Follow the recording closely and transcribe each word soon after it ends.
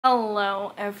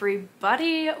Hello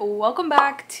everybody, welcome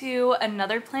back to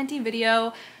another Planty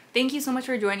video. Thank you so much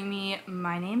for joining me.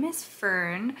 My name is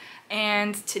Fern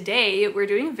and today we're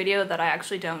doing a video that I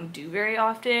actually don't do very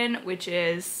often, which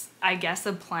is, I guess,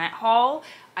 a plant haul.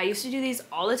 I used to do these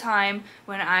all the time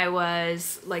when I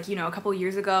was like, a couple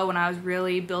years ago when I was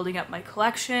really building up my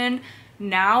collection.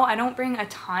 Now I don't bring a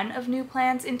ton of new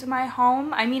plants into my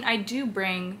home. I mean, I do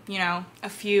bring, a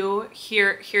few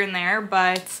here and there,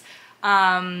 but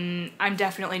I'm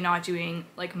definitely not doing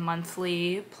like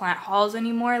monthly plant hauls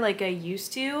anymore like I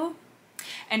used to.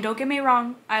 And don't get me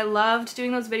wrong, I loved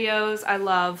doing those videos. I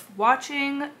love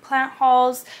watching plant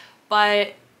hauls,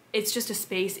 but it's just a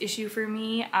space issue for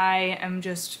me. I am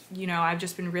just, I've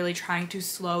just been really trying to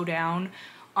slow down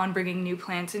on bringing new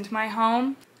plants into my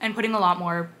home and putting a lot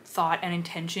more thought and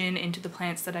intention into the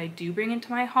plants that I do bring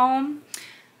into my home.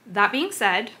 That being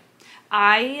said,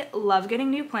 I love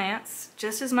getting new plants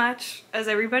just as much as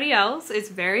everybody else. It's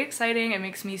very exciting. It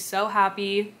makes me so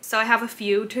happy. So I have a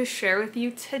few to share with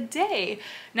you today.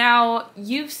 Now,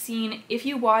 you've seen, if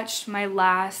you watched my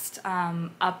last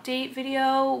update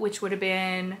video, which would have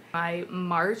been my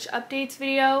March updates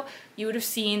video, you would have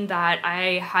seen that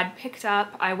I had picked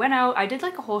up, I went out, I did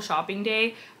like a whole shopping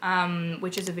day,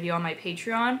 which is a video on my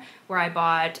Patreon, where I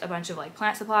bought a bunch of like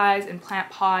plant supplies and plant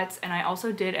pots, and I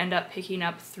also did end up picking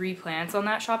up 3 plants on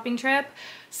that shopping trip.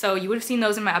 So you would have seen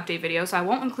those in my update video, so I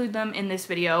won't include them in this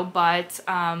video, but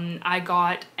I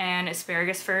got an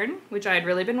asparagus fern, which I had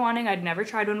really been wanting. I'd never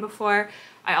tried one before.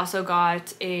 I also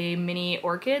got a mini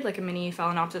orchid, like a mini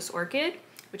Phalaenopsis orchid,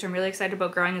 which I'm really excited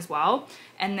about growing as well.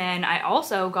 And then I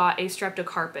also got a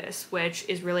streptocarpus, which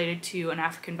is related to an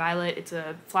African violet. It's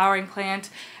a flowering plant,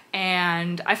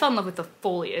 and I fell in love with the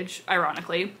foliage,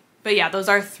 ironically. But yeah, those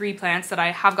are 3 plants that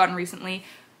I have gotten recently,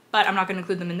 but I'm not going to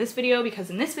include them in this video because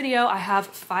in this video I have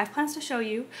 5 plants to show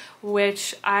you,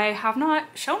 which I have not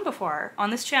shown before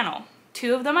on this channel.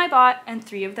 2 of them I bought, and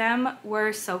 3 of them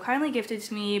were so kindly gifted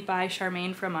to me by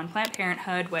Charmaine from Unplanned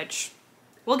Parenthood, which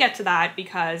we'll get to that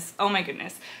because, oh my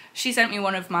goodness, she sent me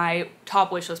one of my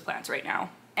top wishlist plants right now,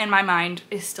 and my mind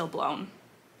is still blown.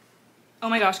 Oh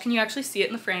my gosh, can you actually see it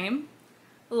in the frame?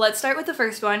 Let's start with the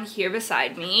first one here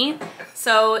beside me.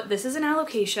 So this is an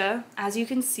Alocasia, as you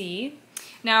can see.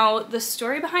 Now, the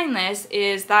story behind this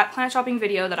is that plant shopping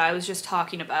video that I was just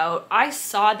talking about. I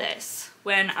saw this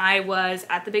when I was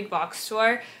at the big box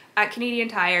store at Canadian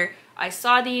Tire. I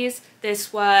saw these.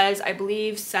 This was, I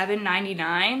believe,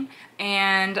 $7.99,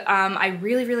 and I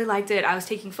really liked it. I was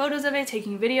taking photos of it,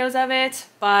 taking videos of it,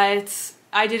 but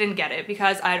I didn't get it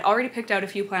because I'd already picked out a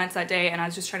few plants that day, and I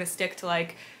was just trying to stick to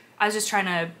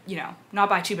not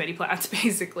buy too many plants,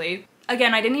 basically.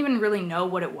 Again, I didn't even really know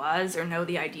what it was or know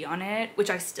the ID on it, which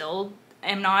I still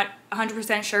am not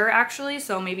 100% sure actually,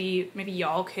 so maybe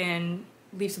y'all can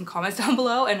leave some comments down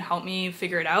below and help me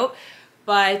figure it out.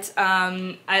 But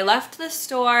I left the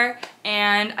store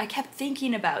and I kept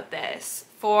thinking about this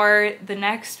for the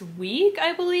next week,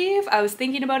 I believe. I was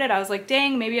thinking about it. I was like,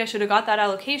 dang, maybe I should have got that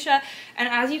Alocasia. And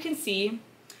as you can see,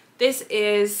 this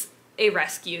is a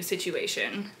rescue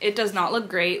situation. It does not look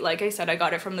great. Like I said, I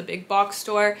got it from the big box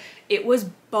store. It was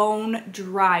bone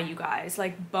dry, you guys,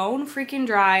 like bone freaking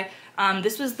dry.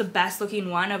 This was the best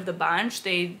looking one of the bunch.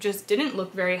 They just didn't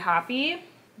look very happy,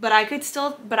 but I could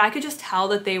just tell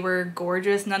that they were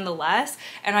gorgeous nonetheless,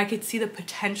 and I could see the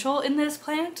potential in this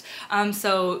plant.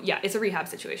 So yeah, it's a rehab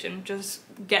situation. Just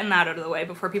getting that out of the way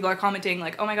before people are commenting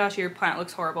like, oh my gosh, your plant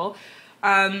looks horrible.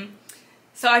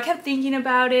 So I kept thinking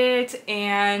about it,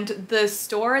 and the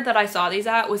store that I saw these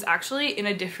at was actually in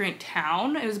a different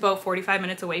town. It was about 45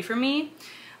 minutes away from me.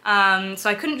 So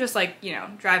I couldn't just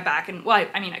drive back and, well,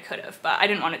 I mean I could have, but I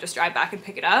didn't want to just drive back and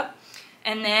pick it up.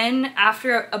 And then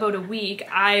after about a week,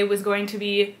 I was going to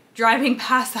be driving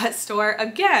past that store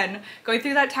again, going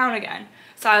through that town again.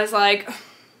 So I was like,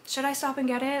 should I stop and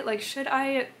get it? Like, should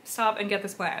I stop and get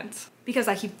this plant? Because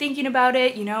I keep thinking about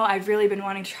it, I've really been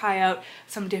wanting to try out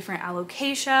some different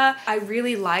Alocasia. I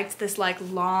really liked this like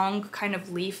long kind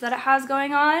of leaf that it has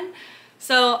going on.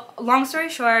 So long story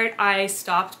short, I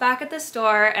stopped back at the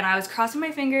store and I was crossing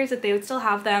my fingers that they would still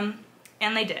have them,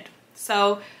 and they did.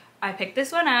 So I picked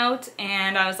this one out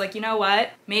and I was like, you know what?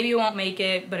 Maybe it won't make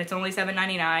it, but it's only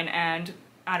 $7.99, and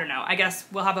I don't know, I guess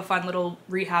we'll have a fun little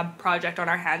rehab project on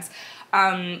our hands.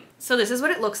 So this is what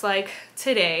it looks like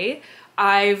today.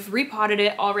 I've repotted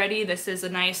it already. This is a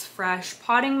nice fresh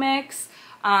potting mix.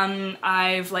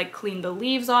 I've like cleaned the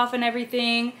leaves off and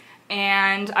everything,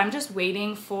 and I'm just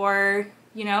waiting for,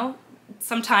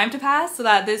 some time to pass so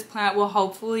that this plant will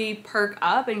hopefully perk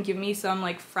up and give me some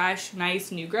like fresh,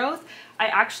 nice new growth. I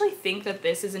actually think that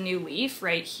this is a new leaf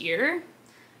right here.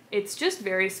 It's just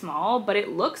very small, but it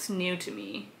looks new to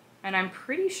me. And I'm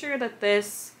pretty sure that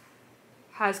this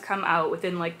has come out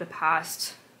within like the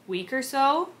past week or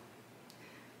so.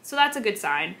 So that's a good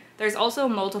sign. There's also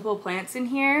multiple plants in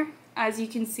here, as you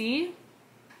can see.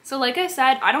 So like I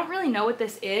said, I don't really know what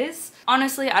this is.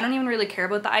 Honestly, I don't even really care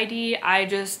about the ID. I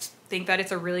just think that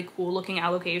it's a really cool looking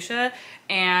alocasia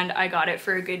and I got it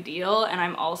for a good deal. And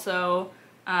I'm also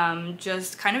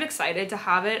just kind of excited to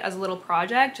have it as a little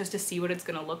project just to see what it's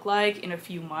gonna look like in a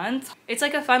few months. It's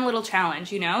like a fun little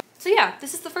challenge, you know? So yeah,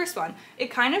 this is the first one.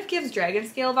 It kind of gives dragon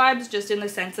scale vibes just in the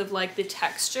sense of like the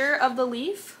texture of the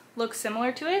leaf looks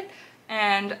similar to it.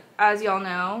 And as y'all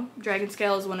know, dragon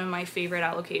scale is one of my favorite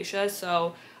alocasias.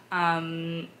 So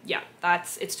yeah,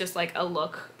 it's just like a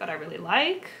look that I really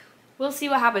like. We'll see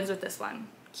what happens with this one.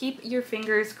 Keep your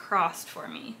fingers crossed for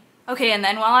me. Okay, and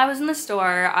then while I was in the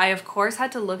store, I of course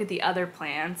had to look at the other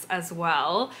plants as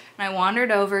well. And I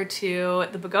wandered over to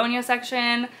the Begonia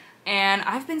section, and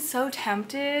I've been so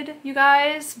tempted, you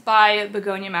guys, by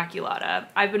Begonia maculata.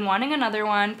 I've been wanting another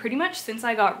one pretty much since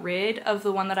I got rid of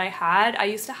the one that I had. I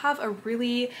used to have a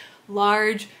really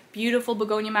large, beautiful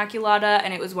Begonia maculata,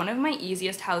 and it was one of my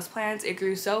easiest houseplants. It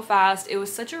grew so fast. It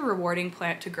was such a rewarding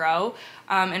plant to grow.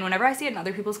 And whenever I see it in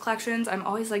other people's collections, I'm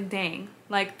always like, dang,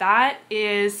 like that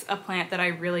is a plant that I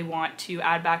really want to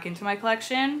add back into my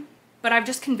collection. But I've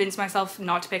just convinced myself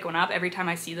not to pick one up every time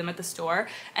I see them at the store.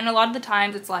 And a lot of the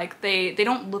times it's like they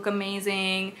don't look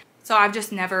amazing. So I've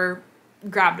just never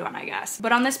grabbed one, I guess.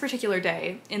 But on this particular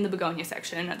day in the Begonia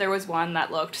section, there was one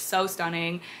that looked so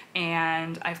stunning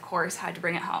and I of course had to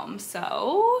bring it home.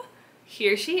 So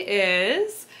here she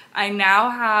is. I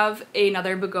now have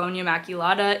another Begonia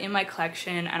maculata in my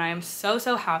collection and I am so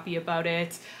happy about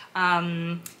it.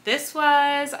 This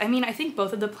was, I mean, I think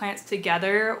both of the plants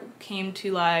together came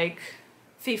to like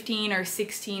 $15 or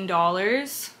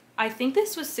 $16. I think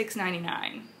this was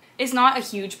 $6.99. It's not a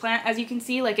huge plant, as you can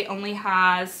see, like it only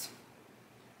has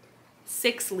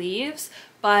 6 leaves,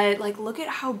 but like look at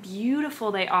how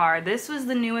beautiful they are. This was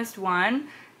the newest one.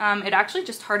 It actually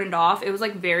just hardened off. It was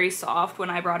like very soft when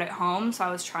I brought it home, so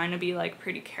I was trying to be like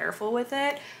pretty careful with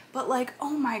it, but like,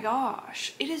 oh my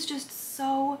gosh, it is just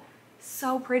so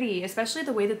pretty, especially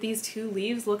the way that these two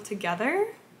leaves look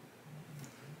together.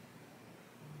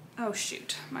 Oh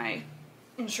shoot, my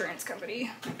insurance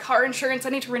company, my car insurance, I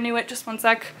need to renew it, just one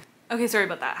sec. Okay, sorry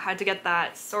about that. Had to get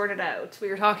that sorted out. We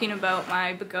were talking about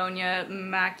my Begonia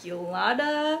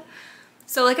maculata.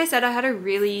 So like I said, I had a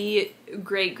really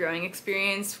great growing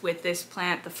experience with this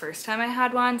plant the first time I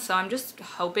had one. So I'm just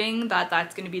hoping that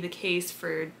that's going to be the case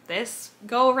for this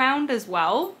go around as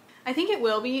well. I think it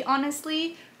will be,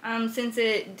 honestly, since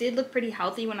it did look pretty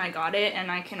healthy when I got it, and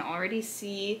I can already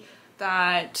see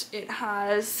that it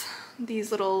has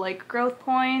these little like growth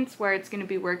points where it's going to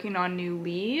be working on new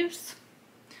leaves.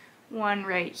 One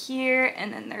right here,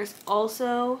 and then there's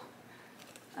also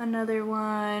another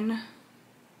one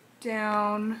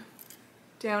down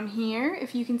here,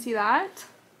 if you can see that.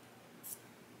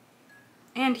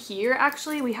 And here,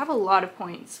 actually, we have a lot of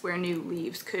points where new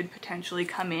leaves could potentially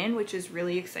come in, which is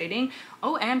really exciting.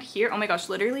 Oh, and here, oh my gosh,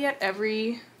 literally at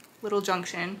every little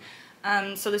junction.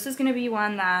 So this is going to be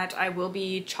one that I will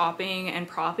be chopping and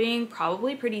propping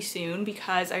probably pretty soon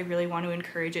because I really want to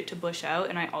encourage it to bush out,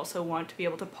 and I also want to be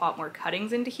able to pop more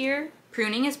cuttings into here.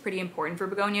 Pruning is pretty important for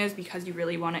begonias because you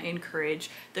really want to encourage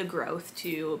the growth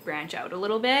to branch out a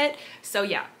little bit. So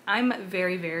yeah, I'm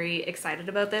very excited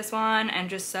about this one and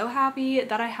just so happy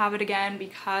that I have it again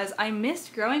because I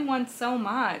missed growing one so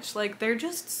much. Like, they're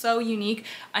just so unique.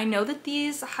 I know that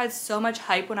these had so much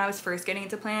hype when I was first getting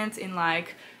into plants in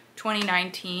like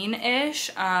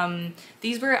 2019-ish.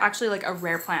 These were actually like a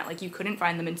rare plant, like you couldn't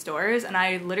find them in stores, and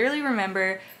I literally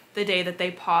remember the day that they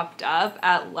popped up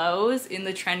at Lowe's in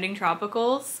the trending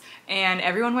tropicals and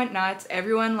everyone went nuts.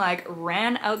 Everyone like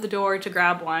ran out the door to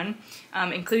grab one,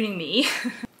 including me.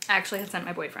 I actually had sent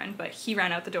my boyfriend, but he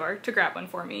ran out the door to grab one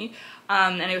for me.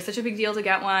 And it was such a big deal to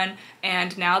get one,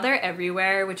 and now they're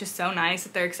everywhere, which is so nice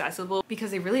that they're accessible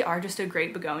because they really are just a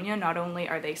great begonia. Not only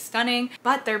are they stunning,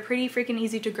 but they're pretty freaking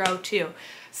easy to grow too.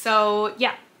 So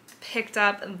yeah, picked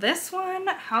up this one.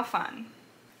 How fun.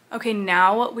 Okay,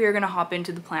 now we are gonna hop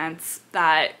into the plants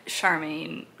that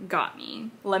Charmaine got me.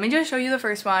 Let me just show you the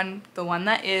first one, the one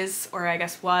that is, or I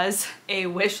guess was, a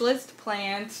wishlist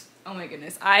plant. Oh my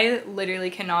goodness, I literally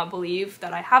cannot believe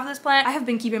that I have this plant. I have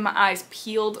been keeping my eyes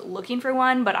peeled looking for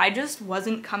one, but I just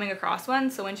wasn't coming across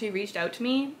one, so when she reached out to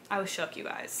me, I was shook, you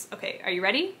guys. Okay, are you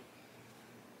ready?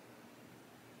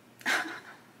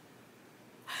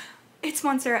 It's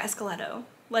Monstera esqueleto.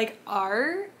 Like,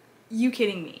 are you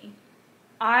kidding me?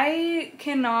 I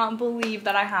cannot believe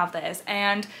that I have this,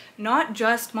 and not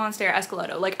just Monstera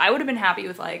esqueleto. Like, I would have been happy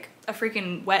with like a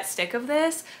freaking wet stick of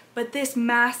this, but this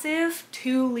massive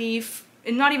 2-leaf,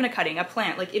 and not even a cutting, a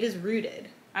plant, like it is rooted.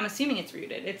 I'm assuming it's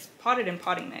rooted. It's potted in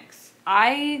potting mix.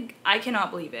 I cannot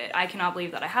believe it. I cannot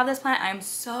believe that I have this plant. I'm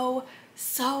so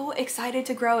excited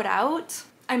to grow it out.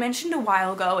 I mentioned a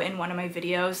while ago in one of my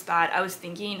videos that I was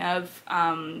thinking of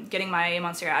getting my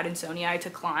Monstera adansonii to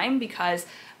climb because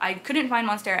I couldn't find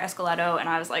Monstera esqueleto, and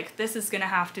I was like, this is gonna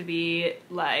have to be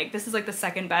like, this is like the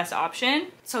second best option.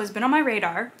 So it's been on my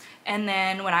radar, and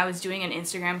then when I was doing an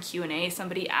Instagram Q&A,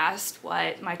 somebody asked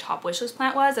what my top wishlist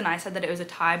plant was, and I said that it was a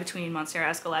tie between Monstera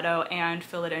esqueleto and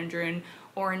Philodendron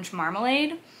orange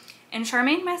marmalade. And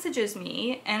Charmaine messages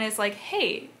me and is like,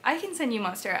 hey, I can send you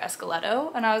Monstera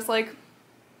esqueleto. And I was like,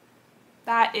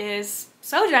 that is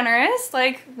so generous,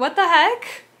 like what the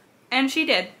heck? And she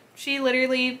did. She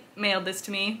literally mailed this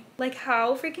to me. Like,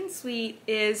 how freaking sweet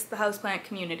is the houseplant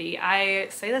community? I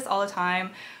say this all the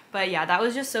time, but yeah, that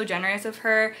was just so generous of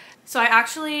her. So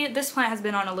this plant has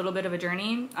been on a little bit of a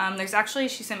journey.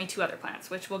 She sent me 2 other plants,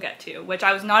 which we'll get to, which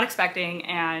I was not expecting,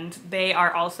 and they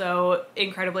are also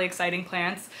incredibly exciting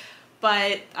plants.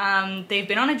 But they've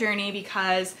been on a journey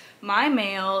because my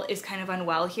mail is kind of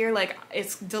unwell here. Like,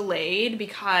 it's delayed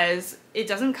because it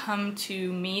doesn't come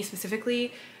to me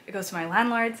specifically. It goes to my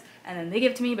landlords and then they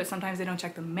give it to me, but sometimes they don't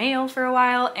check the mail for a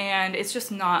while, and it's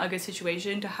just not a good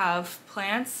situation to have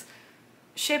plants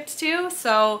shipped to.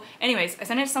 So anyways, I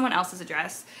sent it to someone else's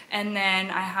address, and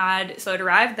then so it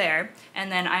arrived there,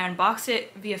 and then I unboxed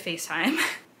it via FaceTime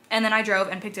and then I drove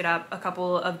and picked it up a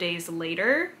couple of days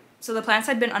later. So the plants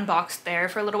had been unboxed there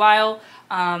for a little while,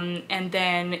 and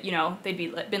then, you know,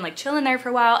 been like chilling there for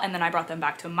a while, and then I brought them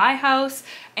back to my house,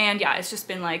 and yeah, it's just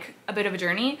been like a bit of a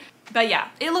journey. But yeah,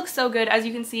 it looks so good, as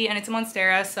you can see, and it's a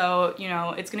Monstera, so, you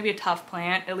know, it's gonna be a tough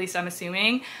plant, at least I'm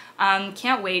assuming.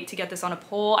 Can't wait to get this on a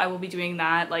pole. I will be doing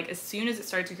that like as soon as it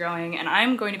starts growing, and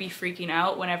I'm going to be freaking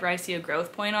out whenever I see a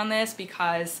growth point on this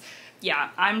because yeah,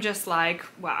 I'm just like,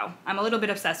 wow, I'm a little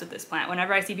bit obsessed with this plant.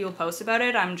 Whenever I see people post about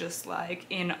it, I'm just like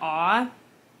in awe.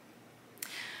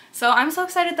 So I'm so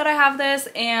excited that I have this,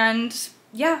 and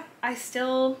yeah, I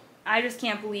just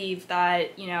can't believe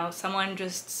that, you know, someone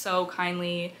just so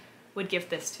kindly would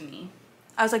gift this to me.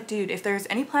 I was like, dude, if there's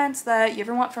any plants that you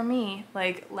ever want from me,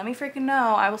 like, let me freaking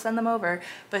know, I will send them over.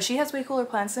 But she has way cooler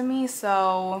plants than me,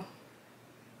 so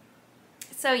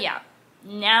yeah.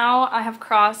 Now I have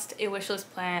crossed a wishlist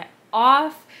plant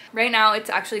off. Right now it's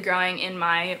actually growing in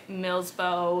my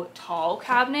Millsbow tall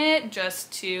cabinet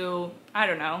just to, I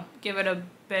don't know, give it a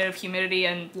bit of humidity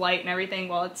and light and everything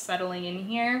while it's settling in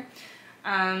here.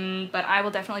 But I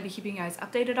will definitely be keeping you guys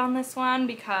updated on this one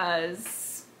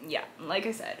because, yeah, like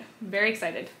I said, very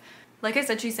excited. Like I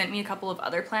said, she sent me a couple of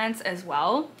other plants as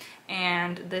well,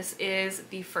 and this is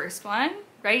the first one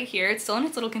right here. It's still in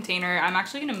its little container. I'm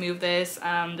actually gonna move this.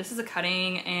 This is a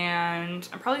cutting, and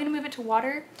I'm probably gonna move it to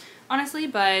water, honestly,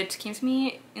 but it came to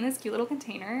me in this cute little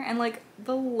container, and like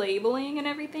the labeling and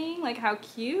everything, like how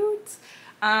cute.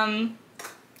 I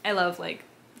love like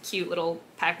cute little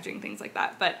packaging, things like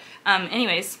that. But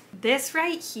anyways, this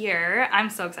right here, I'm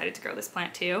so excited to grow this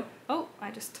plant too. Oh, I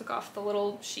just took off the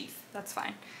little sheath. That's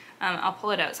fine. I'll pull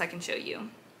it out so I can show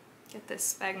you. Get this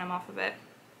sphagnum off of it.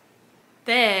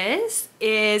 This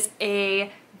is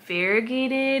a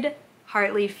variegated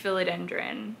heartleaf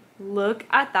philodendron. Look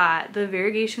at that. The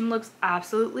variegation looks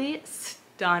absolutely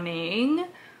stunning.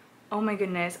 Oh my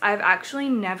goodness. I've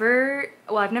never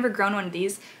grown one of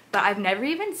these, but I've never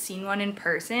even seen one in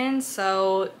person.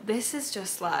 So this is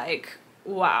just like,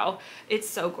 wow, it's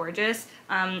so gorgeous.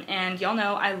 And y'all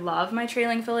know I love my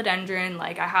trailing philodendron.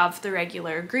 Like, I have the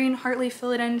regular green heartleaf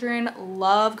philodendron,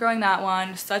 love growing that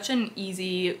one. Such an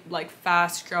easy, like,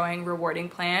 fast growing, rewarding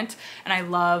plant. And I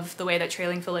love the way that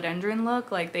trailing philodendron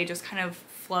look. Like, they just kind of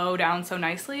flow down so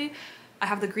nicely. I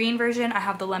have the green version, I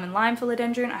have the lemon lime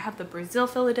philodendron, I have the Brazil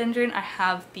philodendron, I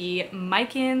have the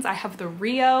Micans, I have the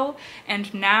Rio,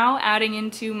 and now adding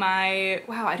into my,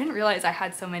 wow, I didn't realize I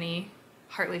had so many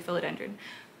heartleaf philodendron,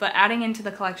 but adding into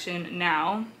the collection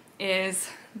now is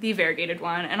the variegated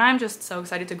one, and I'm just so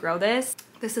excited to grow this.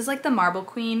 This is like the marble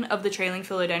queen of the trailing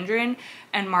philodendron,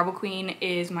 and marble queen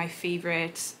is my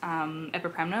favorite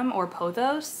epipremnum or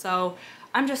pothos, so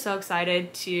I'm just so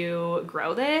excited to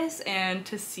grow this and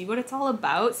to see what it's all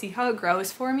about, see how it grows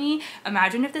for me.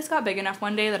 Imagine if this got big enough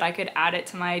one day that I could add it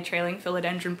to my trailing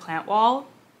philodendron plant wall.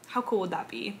 How cool would that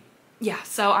be? Yeah,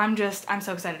 so I'm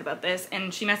so excited about this,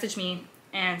 and she messaged me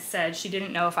and said she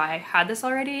didn't know if I had this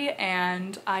already,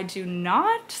 and I do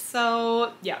not,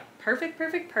 so yeah, perfect,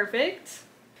 perfect, perfect.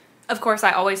 Of course,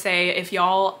 I always say if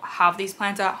y'all have these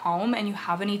plants at home and you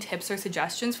have any tips or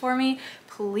suggestions for me,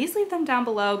 please leave them down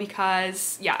below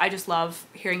because yeah, I just love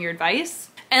hearing your advice.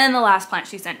 And then the last plant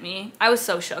she sent me, I was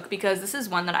so shook because this is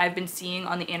one that I've been seeing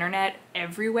on the internet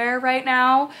everywhere right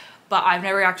now, but I've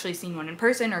never actually seen one in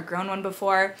person or grown one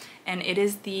before. And it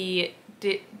is the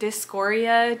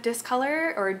Dioscorea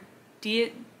discolor or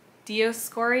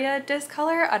Dioscorea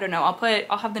discolor. I don't know.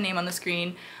 I'll have the name on the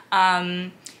screen.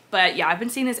 But yeah, I've been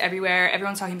seeing this everywhere.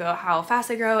 Everyone's talking about how fast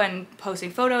they grow and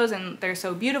posting photos and they're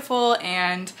so beautiful.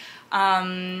 And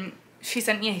she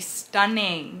sent me a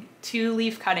stunning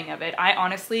 2-leaf cutting of it.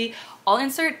 I'll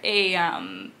insert a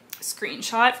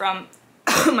screenshot from,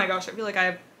 oh my gosh, I feel like I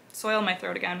have soil in my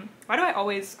throat again. Why do I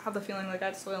always have the feeling like I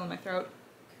have soil in my throat?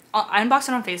 I unboxed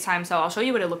it on FaceTime, so I'll show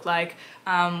you what it looked like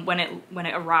when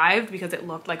it arrived, because it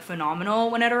looked like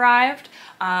phenomenal when it arrived.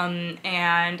 And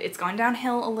it's gone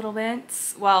downhill a little bit.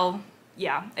 Well,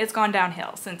 yeah, it's gone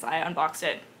downhill since I unboxed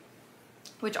it,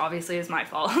 which obviously is my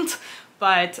fault.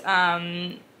 But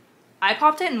I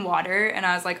popped it in water and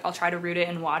I was like, I'll try to root it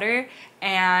in water,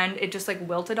 and it just like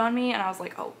wilted on me and I was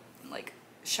like, oh, like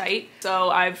shite. So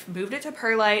I've moved it to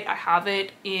perlite. I have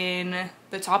it in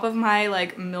the top of my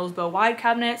like Millsbow wide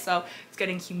cabinet, so it's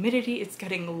getting humidity, it's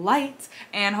getting light,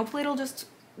 and hopefully it'll just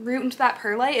root into that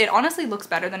perlite. It honestly looks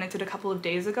better than it did a couple of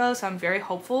days ago, so I'm very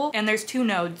hopeful. And there's 2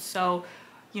 nodes, so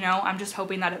you know, I'm just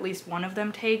hoping that at least one of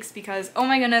them takes, because oh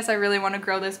my goodness, I really want to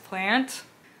grow this plant.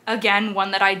 Again,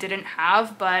 one that I didn't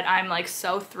have, but I'm like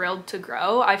so thrilled to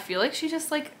grow. I feel like she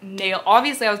just like nailed.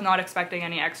 Obviously I was not expecting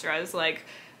any extras. Like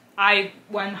I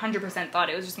 100% thought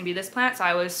it was just gonna be this plant, so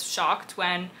I was shocked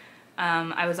when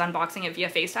I was unboxing it via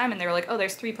FaceTime and they were like, oh,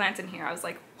 there's 3 plants in here. I was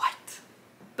like, what?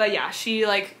 But yeah, she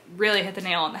like really hit the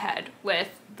nail on the head with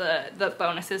the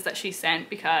bonuses that she sent,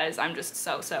 because I'm just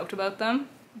so stoked about them.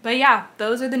 But yeah,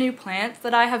 those are the new plants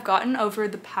that I have gotten over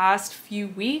the past few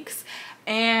weeks,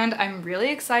 and I'm really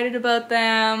excited about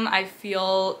them. I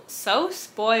feel so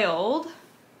spoiled,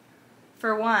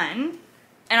 for one.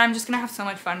 And I'm just gonna have so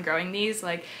much fun growing these.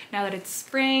 Like, now that it's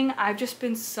spring, I've just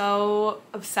been so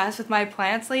obsessed with my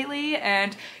plants lately.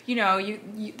 And you know,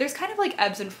 there's kind of like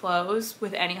ebbs and flows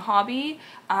with any hobby.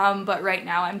 But right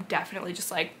now I'm definitely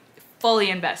just like fully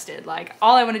invested. Like,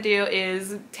 all I wanna do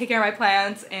is take care of my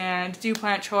plants and do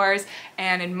plant chores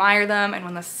and admire them. And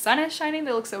when the sun is shining,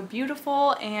 they look so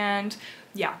beautiful. And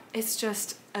yeah, it's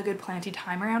just a good planty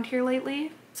time around here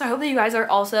lately. So I hope that you guys are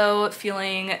also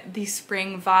feeling the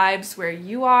spring vibes where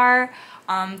you are.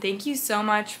 Thank you so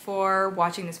much for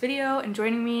watching this video and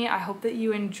joining me. I hope that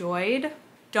you enjoyed.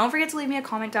 Don't forget to leave me a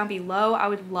comment down below. I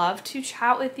would love to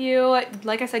chat with you.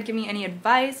 Like I said, give me any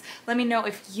advice. Let me know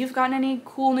if you've gotten any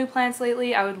cool new plants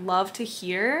lately. I would love to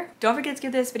hear. Don't forget to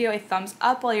give this video a thumbs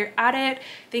up while you're at it.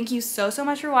 Thank you so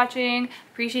much for watching.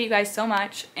 Appreciate you guys so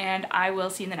much, and I will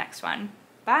see you in the next one.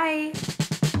 Bye!